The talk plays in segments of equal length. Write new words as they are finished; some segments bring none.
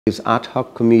Ad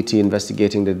hoc committee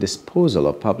investigating the disposal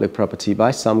of public property by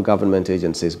some government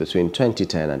agencies between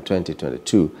 2010 and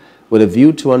 2022 with a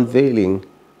view to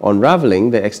unraveling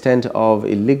the extent of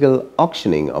illegal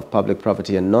auctioning of public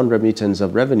property and non-remittance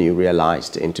of revenue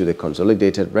realized into the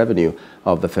consolidated revenue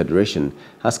of the Federation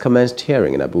has commenced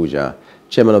hearing in Abuja.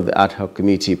 Chairman of the ad hoc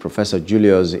committee, Professor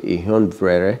Julius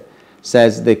Ihonvere,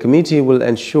 says the committee will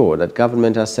ensure that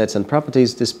government assets and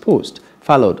properties disposed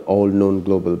followed all known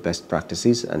global best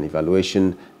practices and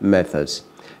evaluation methods.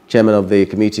 Chairman of the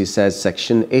committee says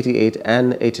Section 88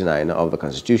 and 89 of the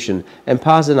Constitution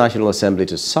empowers the National Assembly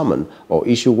to summon or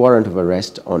issue warrant of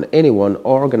arrest on anyone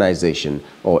or organization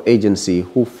or agency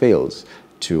who fails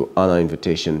to honor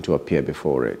invitation to appear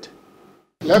before it.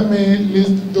 Let me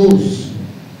list those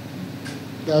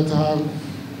that have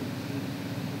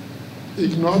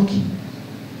ignored,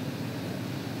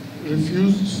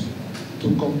 refused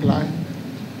to comply,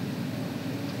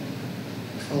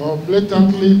 or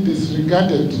blatantly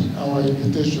disregarded our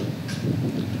invitation.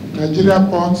 Nigeria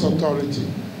Ports Authority,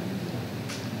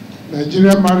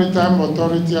 Nigeria Maritime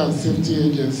Authority and Safety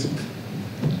Agency,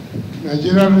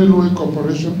 Nigeria Railway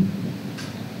Corporation,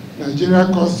 Nigeria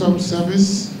Customs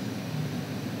Service.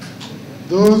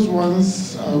 Those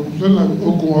ones are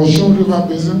Ogun River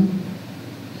Basin,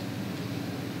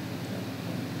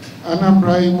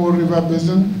 Anambra Imo River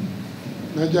Basin,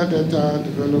 Niger Delta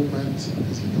Development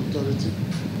Authority.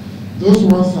 Those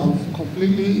ones have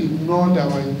completely ignored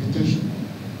our invitation,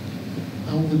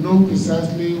 and we know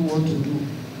precisely what to do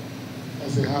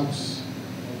as a house.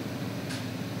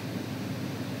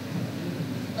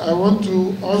 I want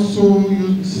to also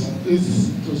use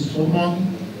this to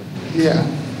summon here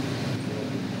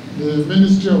the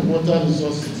Ministry of Water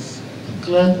Resources. The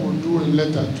clerk will do a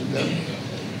letter to them,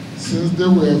 since they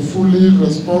were fully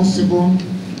responsible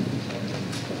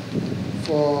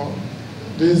for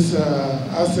this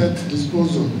asset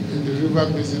disposal in the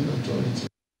River Basin Authority.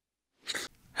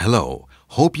 Hello,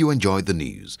 hope you enjoyed the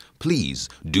news. Please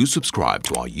do subscribe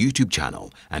to our YouTube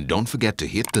channel and don't forget to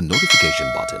hit the notification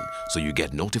button so you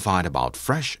get notified about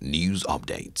fresh news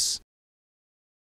updates.